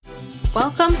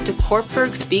Welcome to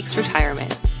Kortberg Speaks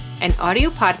Retirement, an audio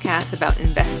podcast about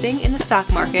investing in the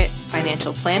stock market,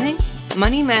 financial planning,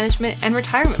 money management, and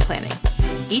retirement planning.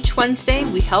 Each Wednesday,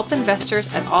 we help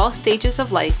investors at all stages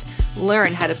of life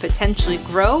learn how to potentially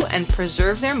grow and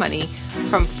preserve their money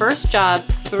from first job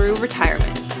through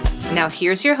retirement. Now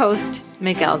here's your host,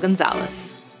 Miguel Gonzalez.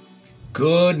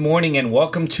 Good morning and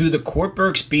welcome to the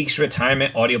Kortberg Speaks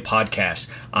Retirement audio podcast.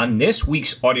 On this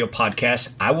week's audio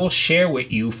podcast, I will share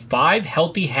with you 5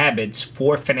 healthy habits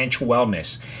for financial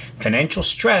wellness. Financial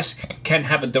stress can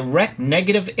have a direct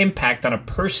negative impact on a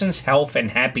person's health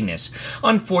and happiness.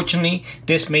 Unfortunately,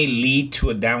 this may lead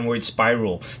to a downward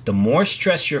spiral. The more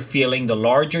stress you're feeling, the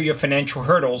larger your financial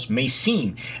hurdles may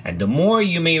seem, and the more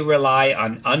you may rely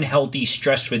on unhealthy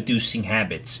stress-reducing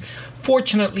habits.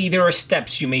 Fortunately, there are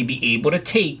steps you may be able to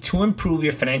take to improve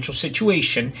your financial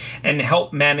situation and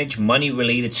help manage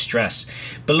money-related stress.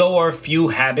 Below are a few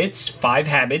habits, 5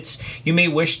 habits, you may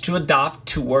wish to adopt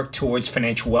to work towards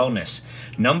financial wellness.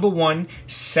 Number 1,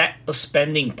 set a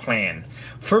spending plan.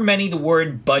 For many, the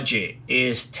word budget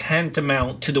is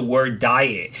tantamount to the word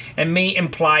diet and may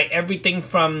imply everything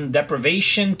from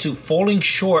deprivation to falling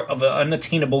short of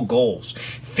unattainable goals.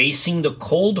 Facing the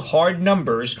cold, hard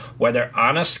numbers, whether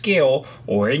on a scale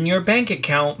or in your bank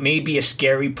account, may be a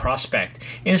scary prospect.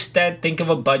 Instead, think of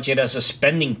a budget as a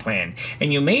spending plan,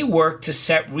 and you may work to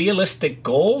set realistic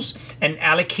goals and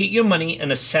allocate your money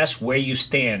and assess where you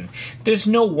stand. There's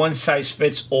no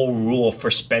one-size-fits-all rule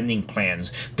for spending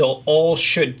plans, though all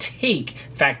should take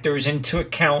factors into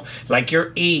account like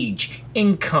your age,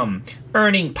 income,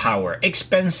 earning power,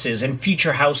 expenses, and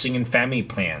future housing and family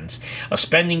plans. A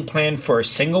spending plan for a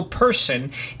single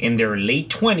person in their late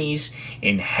 20s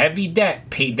in heavy debt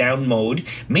pay down mode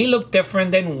may look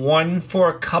different than one for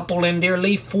a couple in their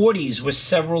late 40s with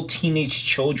several teenage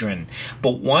children.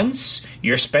 But once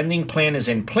your spending plan is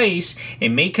in place, it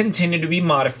may continue to be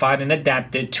modified and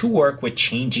adapted to work with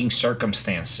changing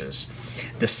circumstances.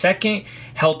 The second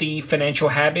healthy financial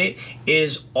habit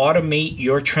is automate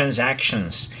your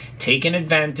transactions. Taking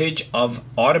advantage of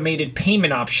automated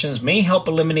payment options may help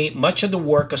eliminate much of the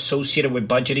work associated with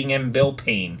budgeting and bill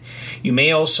paying. You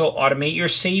may also automate your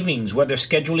savings, whether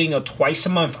scheduling a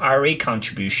twice-a-month IRA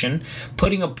contribution,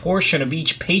 putting a portion of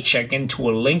each paycheck into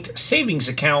a linked savings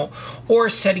account, or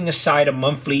setting aside a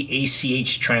monthly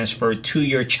ACH transfer to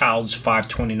your child's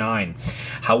 529.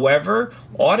 However,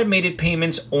 automated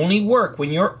payments only work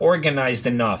when you're organized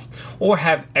enough or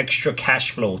have extra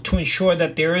cash flow to ensure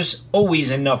that there is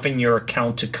always enough in your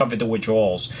account to cover the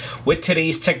withdrawals. With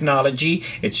today's technology,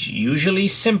 it's usually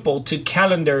simple to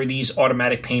calendar these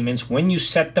automatic payments when you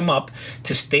set them up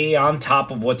to stay on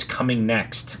top of what's coming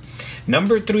next.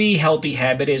 Number 3 healthy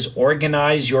habit is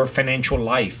organize your financial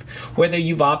life. Whether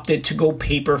you've opted to go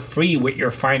paper-free with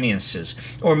your finances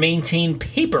or maintain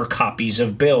paper copies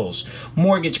of bills,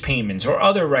 mortgage payments, or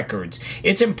other records,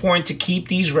 it's important to keep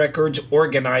these records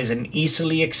organized and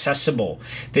easily accessible.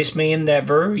 This may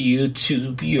endeavor you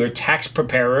to your tax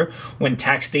preparer when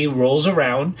tax day rolls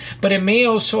around, but it may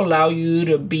also allow you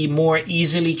to be more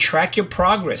easily track your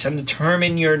progress and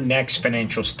determine your next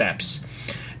financial steps.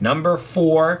 Number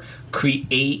 4,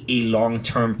 create a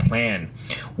long-term plan.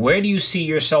 Where do you see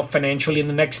yourself financially in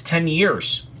the next 10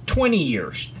 years, 20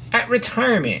 years, at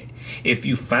retirement? If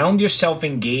you found yourself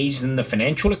engaged in the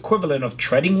financial equivalent of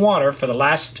treading water for the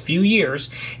last few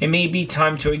years, it may be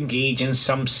time to engage in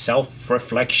some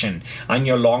self-reflection on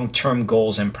your long-term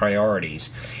goals and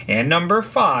priorities. And number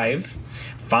 5,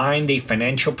 find a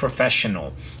financial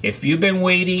professional. If you've been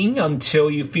waiting until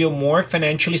you feel more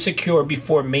financially secure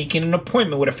before making an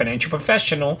appointment with a financial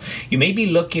professional, you may be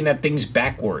looking at things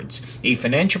backwards. A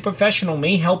financial professional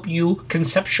may help you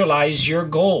conceptualize your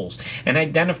goals and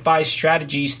identify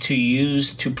strategies to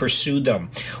use to pursue them.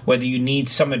 Whether you need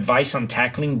some advice on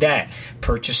tackling debt,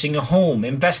 purchasing a home,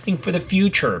 investing for the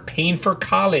future, paying for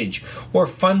college, or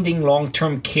funding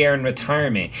long-term care and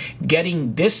retirement,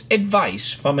 getting this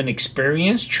advice from an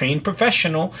experienced trained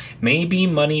professional may be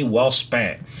money well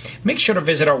spent. Make sure to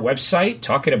visit our website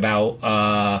talking about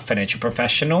financial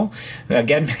professional.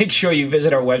 Again, make sure you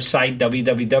visit our website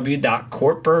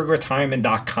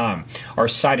www.kortbergretirement.com. Our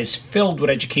site is filled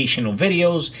with educational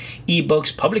videos,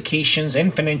 ebooks, publications,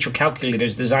 and financial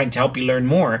calculators designed to help you learn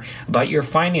more about your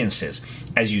finances.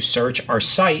 As you search our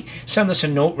site, send us a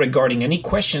note regarding any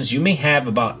questions you may have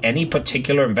about any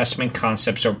particular investment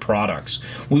concepts or products.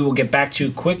 We will get back to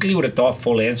you quickly with a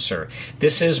thoughtful answer.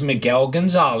 This is Miguel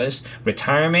Gonzalez,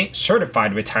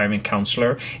 certified retirement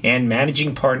counselor and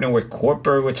managing partner with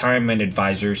Kortberg Retirement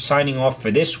Advisors, signing off for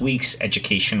this week's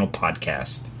educational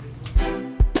podcast.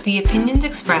 The opinions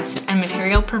expressed and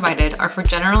material provided are for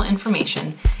general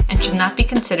information and should not be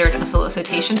considered a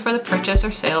solicitation for the purchase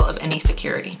or sale of any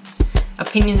security.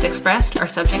 Opinions expressed are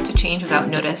subject to change without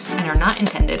notice and are not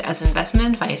intended as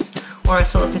investment advice or a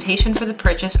solicitation for the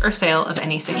purchase or sale of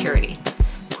any security.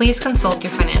 Please consult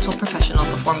your financial professional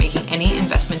before making any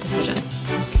investment decision.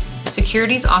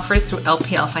 Securities offered through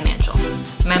LPL Financial.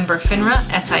 Member FINRA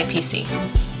SIPC.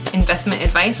 Investment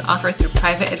advice offered through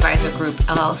Private Advisor Group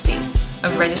LLC,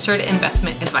 a registered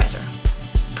investment advisor.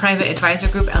 Private Advisor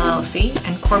Group LLC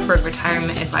and Kortberg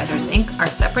Retirement Advisors Inc. are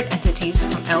separate entities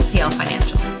from LPL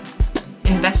Financial.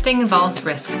 Investing involves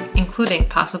risk, including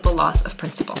possible loss of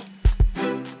principal.